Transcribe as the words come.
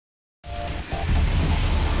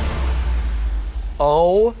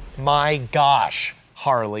Oh my gosh,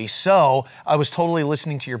 Harley. So, I was totally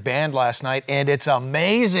listening to your band last night, and it's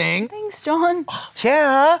amazing. Thanks, John.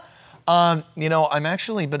 Yeah. You know, I'm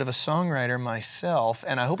actually a bit of a songwriter myself,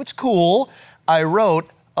 and I hope it's cool. I wrote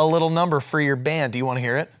a little number for your band. Do you want to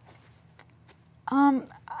hear it?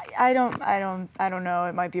 I don't know.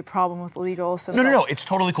 It might be a problem with legal. So No. It's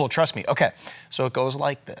totally cool. Trust me. Okay. So it goes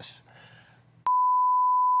like this.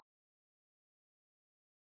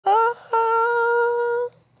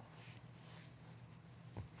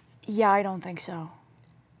 Yeah, I don't think so.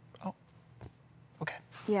 Oh. Okay.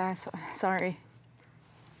 Yeah, sorry.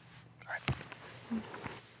 All right.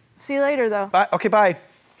 See you later, though. Bye. Okay, bye.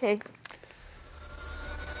 Okay.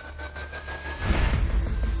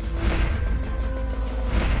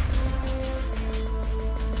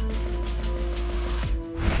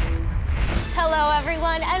 Hello,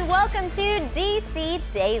 everyone, and welcome to DC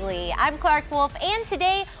Daily. I'm Clark Wolf, and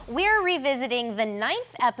today we're revisiting the 9th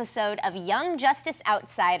episode of Young Justice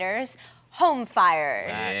Outsiders, Home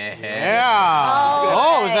Fires. Yeah.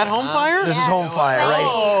 Oh, is that Home Fires? This is Home Fire,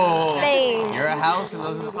 right? Spain. You're a house and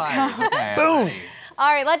those are the fires. Okay. Boom.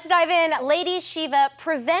 All right, let's dive in. Lady Shiva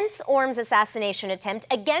prevents Orm's assassination attempt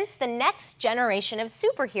against the next generation of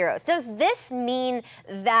superheroes. Does this mean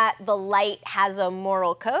that the light has a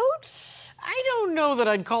moral code? I don't know that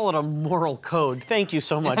I'd call it a moral code. Thank you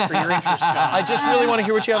so much for your interest, John. I just really want to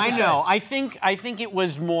hear what you have to say. I know. I think it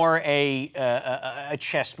was more a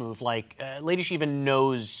chess move. Like Lady Shiva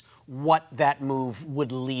knows what that move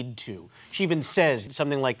would lead to. She even says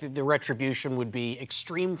something like the retribution would be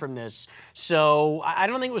extreme from this. So I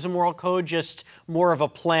don't think it was a moral code, just more of a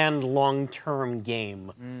planned long-term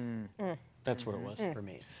game. That's what it was for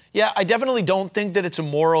me. Yeah, I definitely don't think that it's a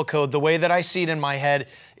moral code. The way that I see it in my head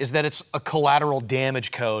is that it's a collateral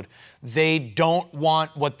damage code. They don't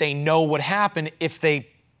want what they know would happen if they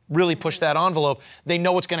really push that envelope. They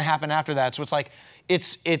know what's going to happen after that. So it's like,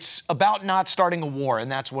 it's about not starting a war,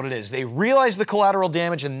 and that's what it is. They realize the collateral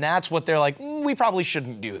damage, and that's what they're like, we probably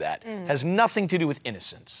shouldn't do that. Has nothing to do with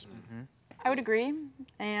innocence. I would agree.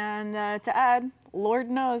 And to add,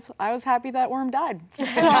 Lord knows, I was happy that Orm died.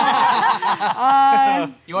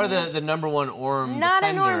 You are the #1 Orm Not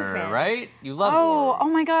an defender, Orm fan. right? You love Orm. Oh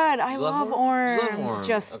my God, I love love Orm? Orm. You love Orm.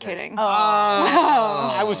 Just Okay. kidding.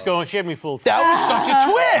 I was going, she had me fooled. That was such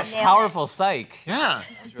a twist! Powerful psych. Yeah.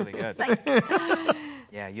 That was really good.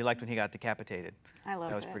 Yeah, you liked when he got decapitated. I love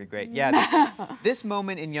That was it. pretty great. Yeah, this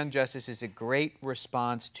moment in Young Justice is a great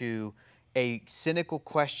response to a cynical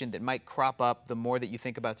question that might crop up the more that you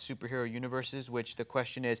think about superhero universes, which the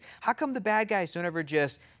question is, how come the bad guys don't ever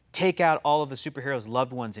just take out all of the superheroes'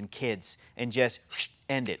 loved ones and kids and just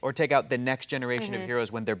end it? Or take out the next generation of heroes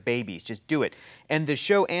when they're babies, just do it. And the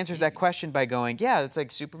show answers that question by going, yeah, it's like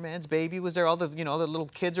Superman's baby was there, all the, all the little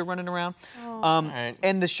kids are running around.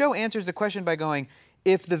 And the show answers the question by going,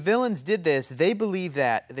 if the villains did this, they believe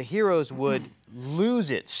that the heroes would lose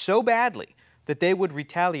it so badly that they would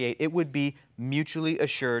retaliate. It would be mutually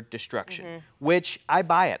assured destruction, which I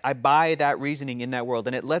buy it. I buy that reasoning in that world,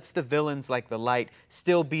 and it lets the villains like the Light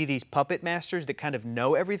still be these puppet masters that kind of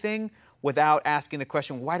know everything without asking the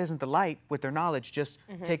question, why doesn't the Light, with their knowledge, just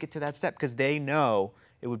take it to that step? Because they know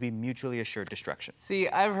it would be mutually assured destruction. See,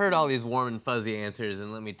 I've heard all these warm and fuzzy answers,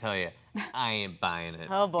 and let me tell you, I ain't buying it.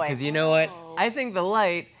 Oh, boy. Because you know what? I think the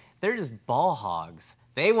Light, they're just ball hogs.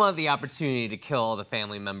 They want the opportunity to kill all the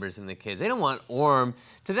family members and the kids. They don't want Orm.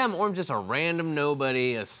 To them, Orm's just a random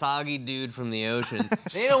nobody, a soggy dude from the ocean.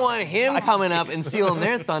 They don't want him coming up and stealing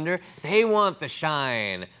their thunder. They want the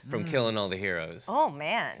shine from killing all the heroes. Oh,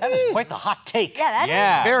 man. That was quite the hot take. Yeah,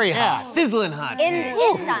 that is Very hot. Sizzling hot take.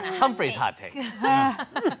 not a Humphrey's hot take.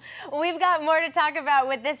 We've got more to talk about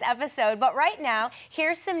with this episode, but right now,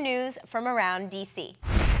 here's some news from around DC.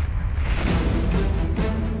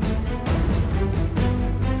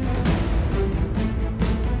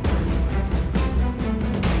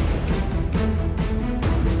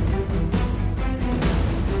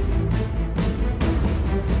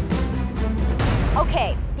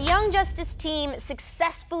 Okay, the Young Justice team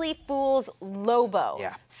successfully fools Lobo.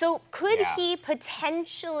 Yeah. So could he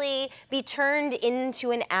potentially be turned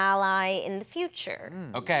into an ally in the future?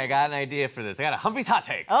 Okay, I got an idea for this. I got a Humphrey's hot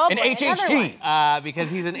take. Oh, An boy, another HHT. one.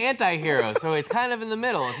 Because he's an anti-hero, so it's kind of in the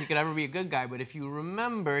middle if he could ever be a good guy. But if you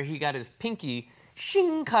remember, he got his pinky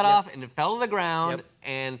shing cut off and it fell to the ground,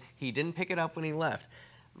 and he didn't pick it up when he left.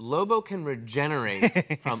 Lobo can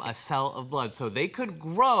regenerate from a cell of blood, so they could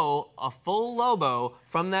grow a full Lobo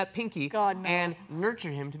from that pinky and nurture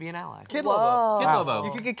him to be an ally. Kid Lobo. Kid Lobo.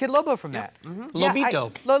 You could get Kid Lobo from that.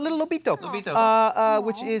 Lobito. Little Lobito. Lobito.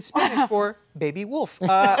 Which is Spanish for baby wolf. Which is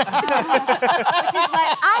what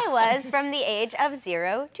I was from the age of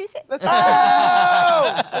 0 to 6. Little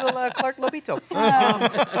Clark Lobito.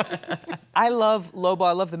 I love Lobo.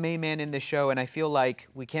 I love the main man in the show, and I feel like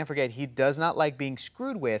we can't forget he does not like being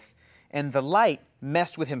screwed with, and the light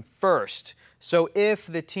messed with him first. So if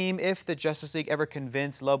the Justice League ever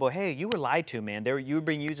convinced Lobo, hey, you were lied to, man. You were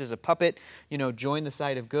being used as a puppet, you know, join the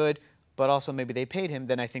side of good, but also maybe they paid him,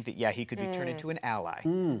 then I think that, yeah, he could be turned into an ally.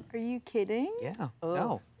 Are you kidding? Yeah,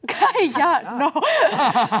 no. Yeah, no.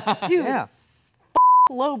 Dude, Yeah.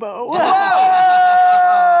 Lobo. Whoa!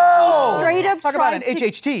 Straight up Talk about an tried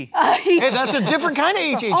to- HHT. Hey, that's a different kind of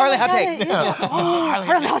HH. Harley Hot Take.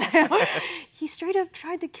 He straight up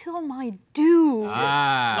tried to kill my dude.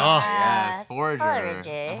 Yes, Forager.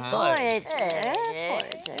 He thought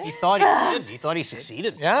he did. He thought he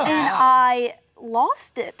succeeded. Yeah. And I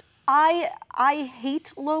lost it. I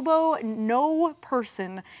hate Lobo. No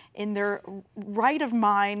person in their right of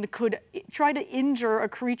mind could try to injure a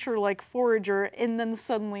creature like Forager and then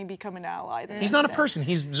suddenly become an ally. He's not a person.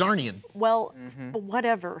 He's Zarnian. Well,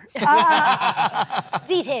 whatever.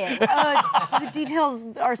 Details. The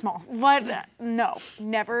details are small. But no,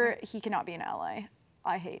 never. He cannot be an ally.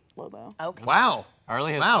 I hate Lobo. Okay. Wow.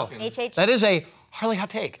 Harley has Wow. spoken. HH. That is a Harley hot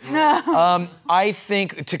take. I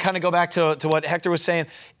think, to kind of go back to what Hector was saying,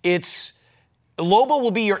 Lobo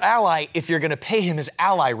will be your ally if you're going to pay him his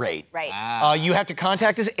ally rate. Right. You have to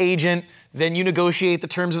contact his agent, then you negotiate the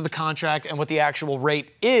terms of the contract and what the actual rate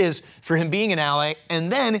is for him being an ally,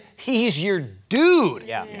 and then he's your dude.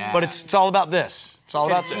 Yeah. But it's all about this. It's all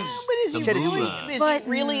about this. But is he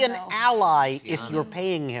really an ally if you're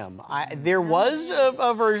paying him? There was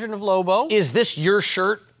a version of Lobo. Is this your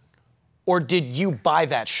shirt, or did you buy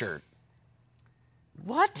that shirt?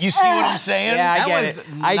 What? You see what I'm saying? Yeah, I That get was it.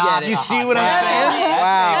 I not get You it. see what I'm saying?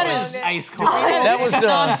 Wow. That is ice cold. That was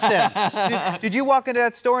nonsense. Did you walk into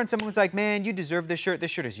that store and someone was like, man, you deserve this shirt. This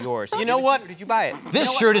shirt is yours. You know what? Or did you buy it?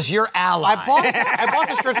 This shirt is your ally. I bought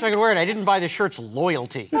the shirt so I could wear it. I didn't buy the shirt's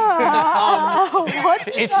loyalty.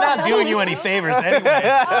 It's not doing you any favors anyways.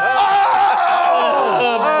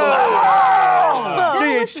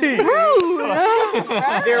 GHT.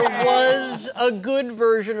 There was a good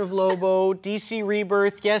version of Lobo, DC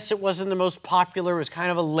Rebirth. Yes, it wasn't the most popular. It was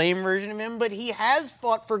kind of a lame version of him, but he has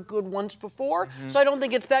fought for good once before, so I don't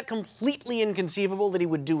think it's that completely inconceivable that he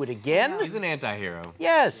would do it again. He's an anti-hero.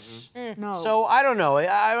 Yes. No. So I don't know.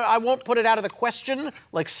 I won't put it out of the question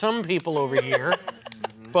like some people over here,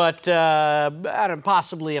 but I don't,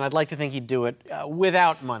 possibly, and I'd like to think he'd do it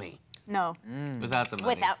without money. No. Without the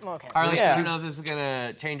money. Without okay. Harley, Yeah. I don't know if this is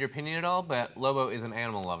gonna change your opinion at all, but Lobo is an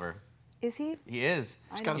animal lover. Is he? He is.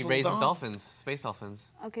 got his He little raises dog. dolphins, space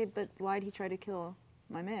dolphins. Okay, but why'd he try to kill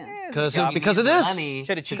my man? Because He of needs this. money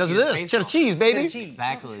Cheddar cheese. Because of to this. space Cheddar cheese, baby.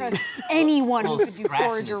 Exactly. Trust anyone who Little could do scratch in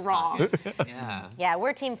Forager his wrong. pocket. Yeah. Yeah,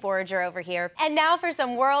 we're Team Forager over here. And now for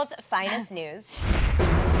some world's finest news.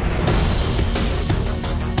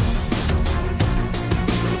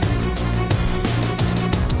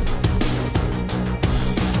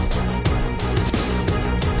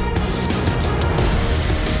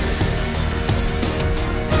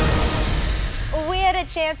 We had a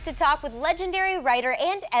chance to talk with legendary writer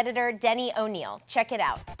and editor Denny O'Neil. Check it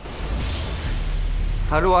out.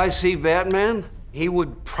 How do I see Batman? He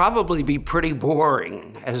would probably be pretty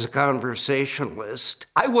boring as a conversationalist.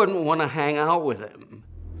 I wouldn't want to hang out with him.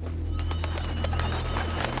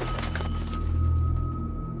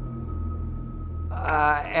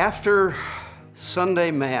 After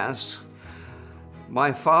Sunday Mass,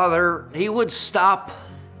 my father, he would stop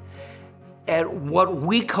at what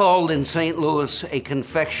we called in St. Louis a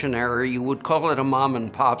confectionery. You would call it a mom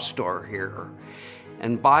and pop store here,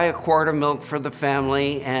 and buy a quart of milk for the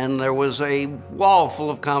family, and there was a wall full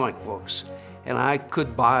of comic books, and I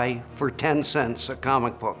could buy for 10 cents a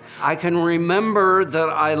comic book. I can remember that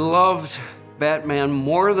I loved Batman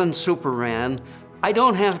more than Superman. I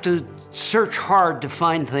don't have to search hard to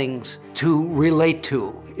find things to relate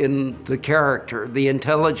to in the character, the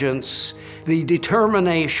intelligence, the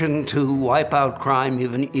determination to wipe out crime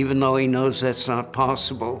even though he knows that's not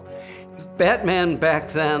possible. Batman back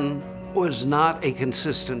then was not a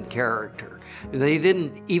consistent character. They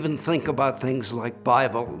didn't even think about things like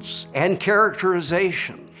Bibles and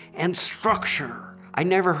characterization and structure. I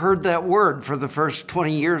never heard that word for the first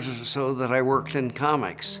 20 years or so that I worked in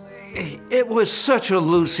comics. It was such a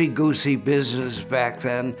loosey-goosey business back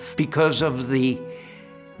then because of the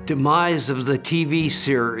demise of the TV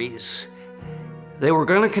series. They were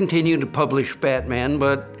going to continue to publish Batman,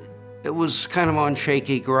 but it was kind of on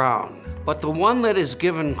shaky ground. But the one that is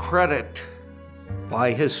given credit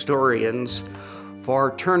by historians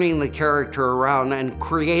for turning the character around and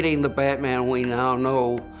creating the Batman we now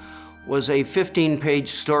know was a 15-page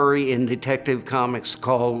story in Detective Comics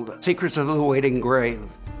called Secrets of the Waiting Grave.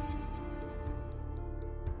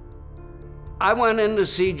 I went in to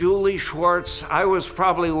see Julie Schwartz. I was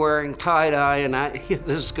probably wearing tie-dye, and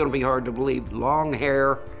this is gonna be hard to believe, long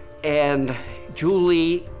hair. And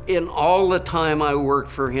Julie, in all the time I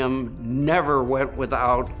worked for him, never went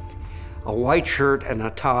without a white shirt and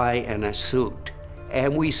a tie and a suit.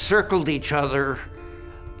 And we circled each other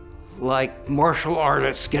like martial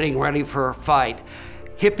artists getting ready for a fight.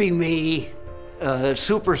 Hippie me,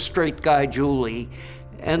 super straight guy Julie.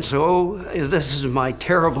 And so this is my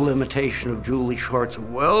terrible imitation of Julie Schwartz.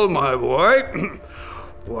 Well, my boy,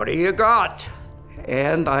 what do you got?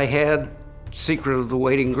 And I had Secret of the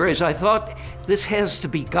Waiting Graves. I thought this has to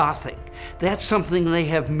be Gothic. That's something they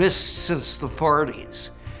have missed since the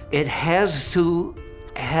 40s. It has to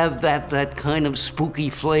have that kind of spooky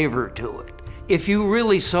flavor to it. If you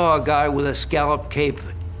really saw a guy with a scallop cape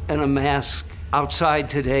and a mask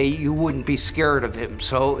outside today, you wouldn't be scared of him.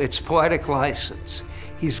 So it's poetic license.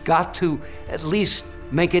 He's got to at least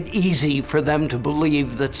make it easy for them to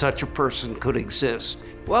believe that such a person could exist.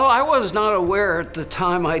 Well, I was not aware at the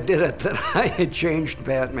time I did it that I had changed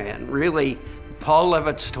Batman. Really, Paul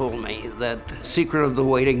Levitz told me that Secret of the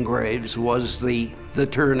Waiting Graves was the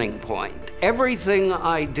turning point. Everything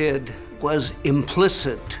I did was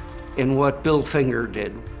implicit in what Bill Finger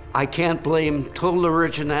did. I can't blame total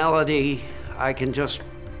originality. I can just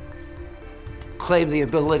claim the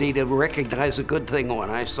ability to recognize a good thing when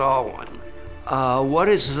I saw one. What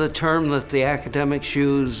is the term that the academics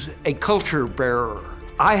use? A culture bearer.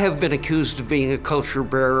 I have been accused of being a culture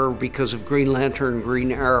bearer because of Green Lantern,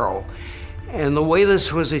 Green Arrow. And the way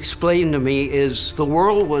this was explained to me is the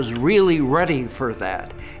world was really ready for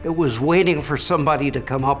that. It was waiting for somebody to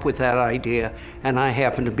come up with that idea, and I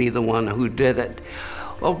happened to be the one who did it.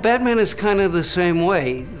 Well, Batman is kind of the same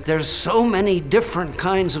way. There's so many different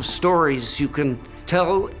kinds of stories you can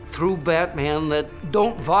tell through Batman that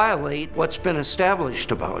don't violate what's been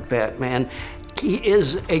established about Batman. He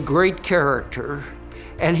is a great character,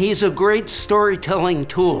 and he's a great storytelling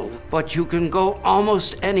tool, but you can go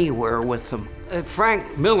almost anywhere with him.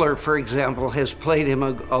 Frank Miller, for example, has played him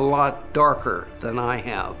a lot darker than I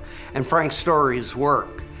have, and Frank's stories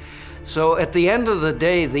work. So at the end of the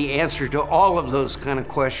day, the answer to all of those kind of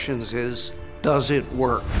questions is, does it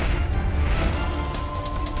work?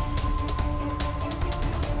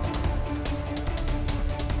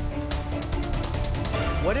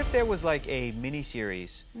 What if there was like a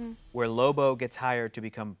miniseries where Lobo gets hired to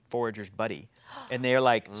become Forager's buddy, and they're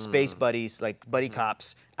like space buddies, like buddy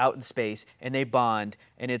cops out in space, and they bond,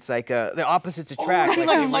 and it's like the opposites attract. Give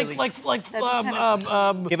us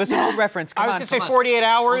a good reference. Come I was on, gonna say come on. 48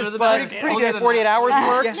 hours, but only 48 hours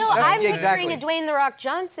works. Yes. No, I'm exactly. picturing a Dwayne "The Rock"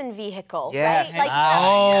 Johnson vehicle, Yes. right?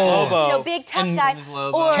 Like, Lobo. you know, big tough And guy.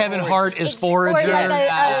 Lobo. Kevin Hart is Forager. Or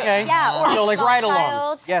like Okay. yeah, or So a like small ride along.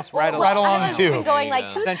 child. Yes, ride Or- along. Ride along I was too. even going like There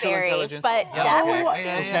Tooth Central Fairy, Intelligence. but that works too.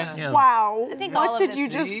 Yeah. Wow. I think all What of did this you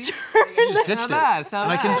is- just Just pitched Not it. bad, it's not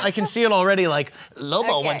And bad. I can see it already. Like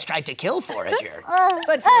Lobo Okay. once tried to kill Forager.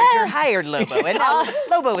 But Forager hired Lobo, and now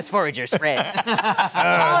Lobo is Forager's friend. All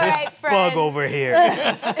right, friends. Bug over here.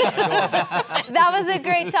 That was a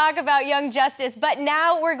great talk about Young Justice, but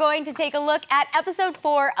now we're going to take a look at episode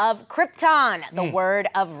 4 of Krypton, the Word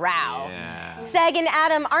of Rao. Seg and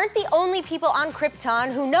Adam aren't the only people on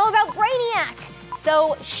Krypton who know about Brainiac.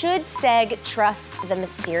 So should Seg trust the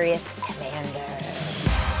mysterious commander?